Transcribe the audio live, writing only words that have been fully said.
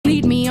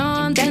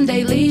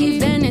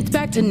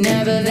back to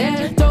never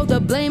there. Throw the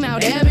blame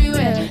out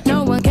everywhere.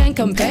 No one can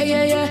compare,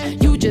 yeah.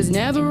 You just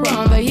never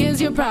wrong, but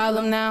here's your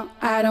problem now.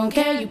 I don't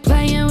care, you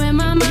playing with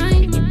my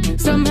mind.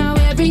 Somehow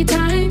every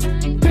time,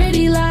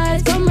 pretty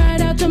lies come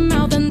right out your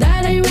mouth, and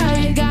that ain't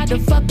right. Gotta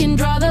fucking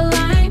draw the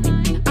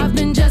line. I've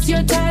been just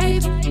your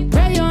type.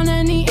 Prey on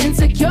any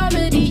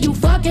insecurity you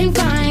fucking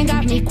find.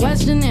 Got me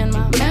questioning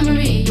my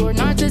memory. Your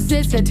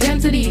narcissist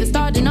intensity is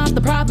starting off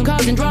the problem,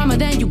 causing drama.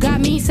 Then you got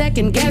me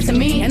second guessing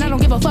me, and I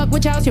don't give a fuck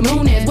which house your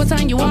moon is, what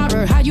sign you are,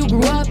 or how you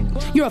grew up.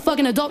 You're a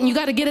fucking adult and you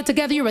gotta get it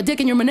together. You're a dick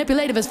and you're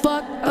manipulative as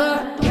fuck.